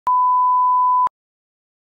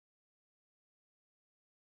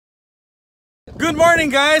Good morning,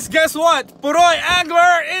 guys. Guess what? Pinoy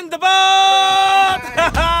Angler in the boat!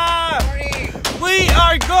 We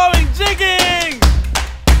are going jigging!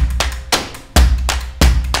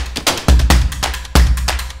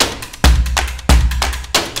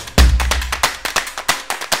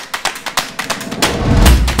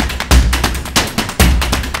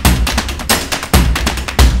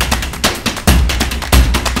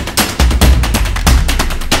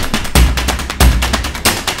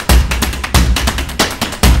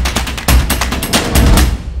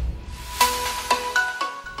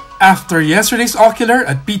 After yesterday's ocular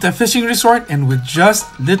at Pita Fishing Resort and with just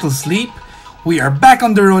little sleep, we are back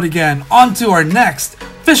on the road again onto our next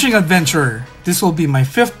fishing adventure. This will be my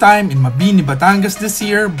 5th time in Mabini, Batangas this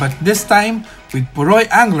year, but this time with Pinoy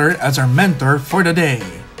Angler as our mentor for the day.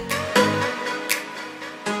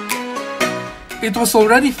 It was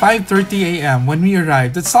already 5:30 a.m. when we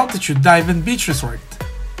arrived at Saltitude Dive and Beach Resort.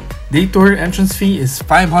 Day tour entrance fee is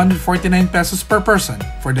 549 pesos per person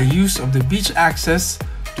for the use of the beach access,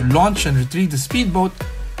 to launch and retrieve the speedboat,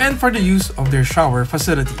 and for the use of their shower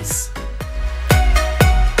facilities.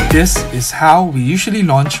 This is how we usually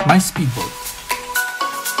launch my speedboat.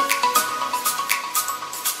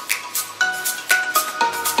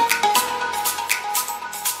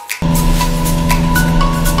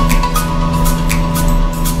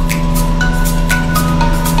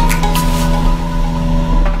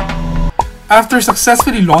 After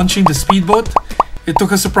successfully launching the speedboat, it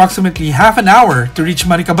took us approximately half an hour to reach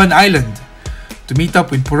Marikaban Island to meet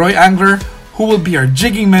up with Pinoy Angler, who will be our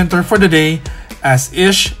jigging mentor for the day, as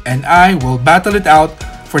Ish and I will battle it out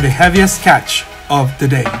for the heaviest catch of the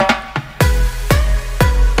day.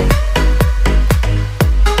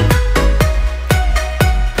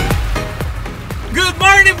 Good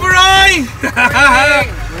morning, Pinoy!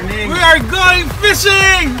 Morning. We are going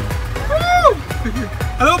fishing! Woo!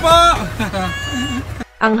 Hello po!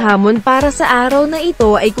 Ang hamon para sa araw na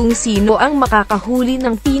ito ay kung sino ang makakahuli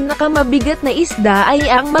ng pinakamabigat na isda ay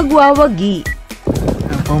ang magwawagi.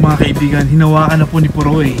 Yan po mga kaibigan, hinawakan na po ni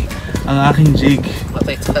Pinoy ang aking jig.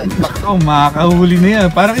 Oh, makakahuli na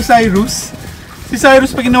yan. Parang kay Cyrus. Si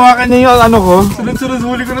Cyrus, pag hinawakan niya yung ano ko, sunod-sunod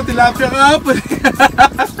huli ko ng tilapia kahapon.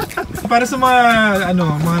 Para sa mga,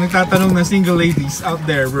 mga nagtatanong na single ladies out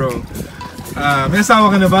there, bro. May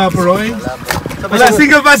asawa ka na ba, Pinoy? Wala,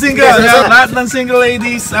 single pa, single! Lahat ng single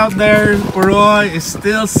ladies out there, Pinoy is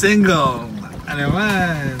still single. Ano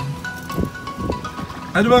man?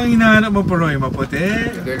 Ano bang hinahanap mo, Pinoy? Maputi?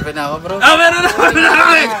 Girlfriend ako, bro. Meron na!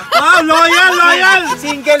 Wow, loyal, loyal!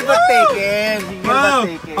 Single but taken. Single but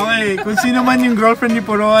taken. Okay, kung sino man yung girlfriend ni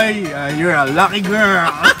Pinoy, you're a lucky girl.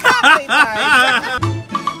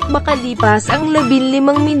 Makalipas ang 15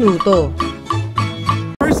 minuto.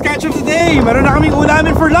 First catch of the day! Meron na kaming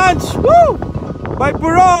ulamin for lunch! Woo! By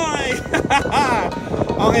Pinoy!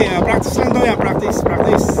 Okay, practice lang daw yan. Practice.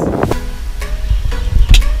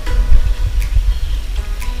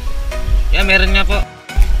 Yeah, meron nga po.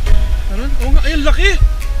 Ano? Oo nga, ayun, laki!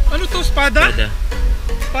 Ano to? Espada?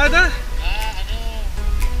 Espada?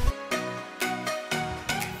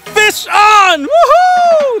 Fish on!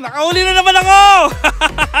 Woohoo! Nakahuli na naman ako!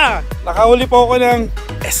 Nakahuli po ako ng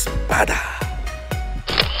espada.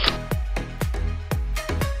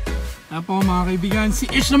 Apo mga kaibigan, si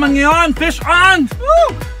Ish naman ngayon! Fish on!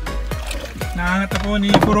 Woo! Nahangat na po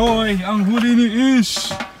ni Pinoy ang huli ni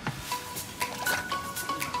Ish.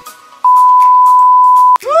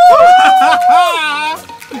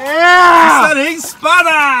 Yeah! Isa ring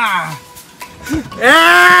espada!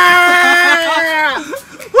 Yeah!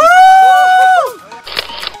 Woo!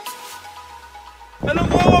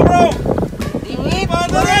 Anong kuha, bro?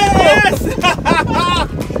 Espada rin! Yes!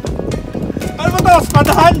 Ano ba ito?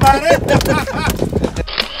 Espadahan, pare?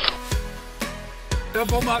 Ito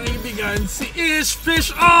po mga kaibigan, si Ish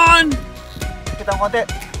Fish on! Kita mo konti.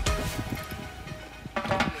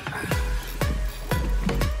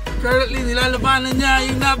 Currently, nilalabanan niya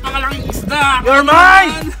yung napakalaking isda. You're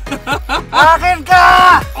mine! Akin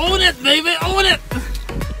ka! Own it, baby! Own it!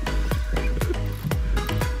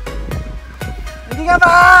 Hindi ka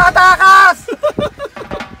makakatakas!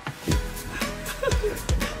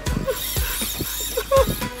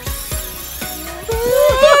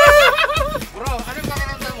 Bro, anong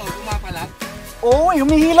pakiramdam mo? Pumapalag? Oo,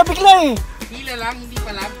 humihila bigla eh. Hila lang, hindi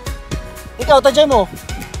palag. Ikaw, tadya mo.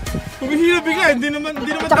 Humihila bigla, hindi naman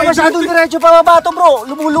Tsaka masyadong diretso pa mabato, bro.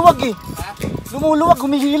 Lumuluwag eh. Lumuluwag,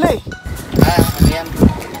 humihila eh. Ano yan?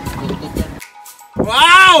 Dugdug yan.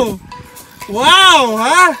 Wow! Wow,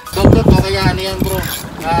 ha? Dugdug o kaya ano yan, bro?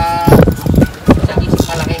 Sagising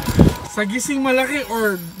malaki. Sagising malaki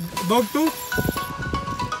or dog tooth?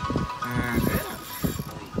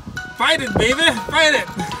 Fight it, baby! Fight it!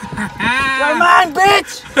 Come on,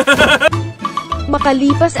 bitch!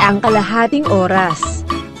 Makalipas ang kalahating oras.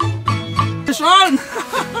 Fish on!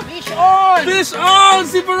 Fish on! Fish on!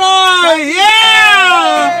 Si Pinoy!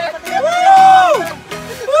 Yeah! Woo!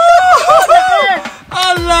 Woo!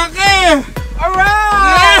 Ang laki!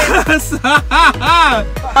 Alright! Yes!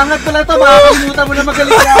 Pangat ko lang to, makakalimutan mo na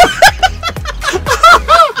magaling ka.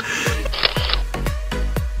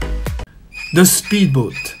 The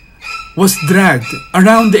speedboat was dragged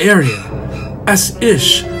around the area as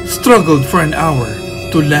Ish struggled for an hour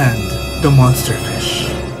to land the monster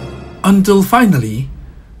fish. Until finally,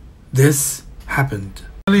 this happened.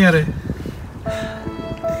 Ano nangyari?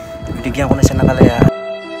 Binigyan ko na siya ng kalayaan.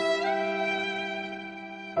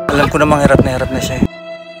 Alam ko namang hirap na siya eh.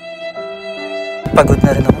 Pagod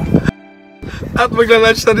na rin ako. At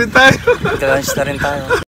magla-lunch na rin tayo. Magla-lunch na rin tayo.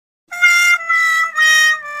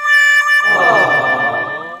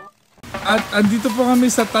 At andito po kami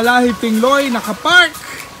sa Talahi, Pinoy, nakapark.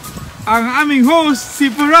 Ang aming host, si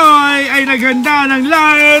Pinoy, ay naghanda ng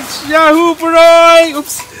lunch. Yahoo, Pinoy!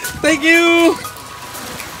 Oops! Thank you!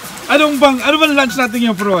 Ano bang lunch natin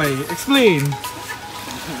yung Pinoy? Explain.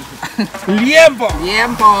 Liempo!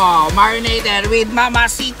 Liempo, marinated with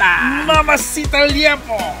mamacita. Mamacita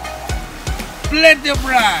liempo! Plenty of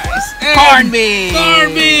rice! And Corn beef!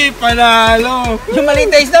 Corn beef! Panalo! Yung maliit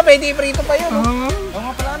na isda, pwede prito pa yun. Oo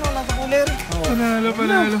nga pala, no? Nasa cooler.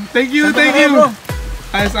 Panalo. Thank you!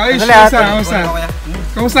 Ayos, kamusta?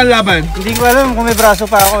 Kamusta ang laban? Hindi ko alam kung may braso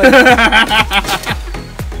pa ako eh.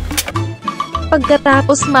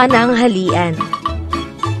 Pagkatapos man ang halian.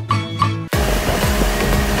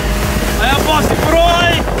 Ayan po, si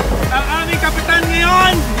Pinoy! Ang aming kapitan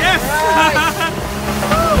ngayon! Yes!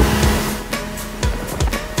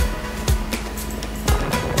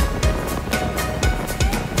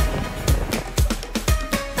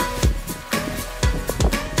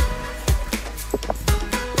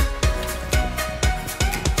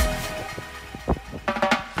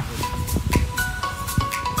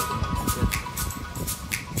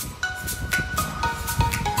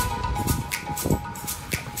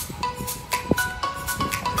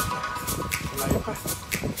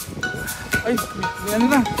 Ay, may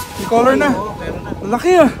ano na, may color na.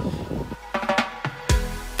 Laki ah.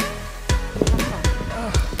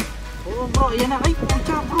 Oo bro, yan na. Ay,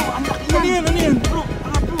 pucha bro, ang laki yan. Ano yan? Bro,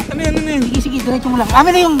 angat bro. Ano yan? Sige, diretso mo lang.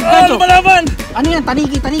 Amin na yung Ah, gancho. lumalaban! Ano yan?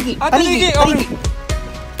 Tanigi. Tanigi, okay. Ay, hindi!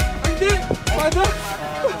 Espada!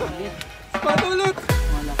 Espada ulit!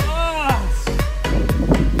 Ah!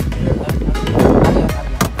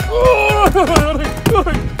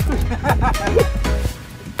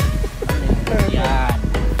 Yan.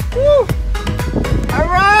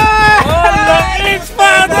 Alright! Oh, laki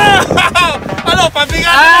espada! Ano,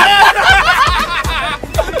 pabigat na yan!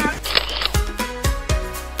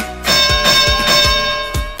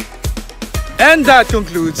 And that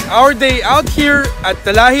concludes our day out here at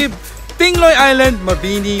Talahib, Pinoy Island,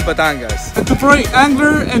 Mabini, Batangas. At to Pinoy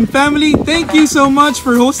Angler and family, thank you so much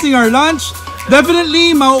for hosting our lunch.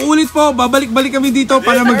 Definitely, mauulit po. Babalik-balik kami dito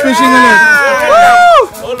para mag-fishing ulit.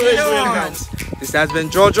 Woo! Always welcome. This has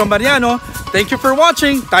been Jojo Mariano. Thank you for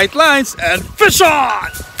watching. Tight lines and fish on!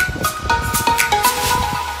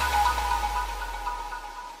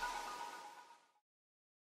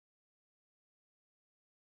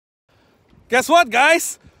 Guess what,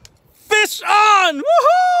 guys? Fish on!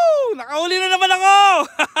 Woohoo! Nakahuli na naman ako!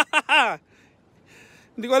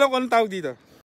 Hindi ko alam kung anong tawag dito.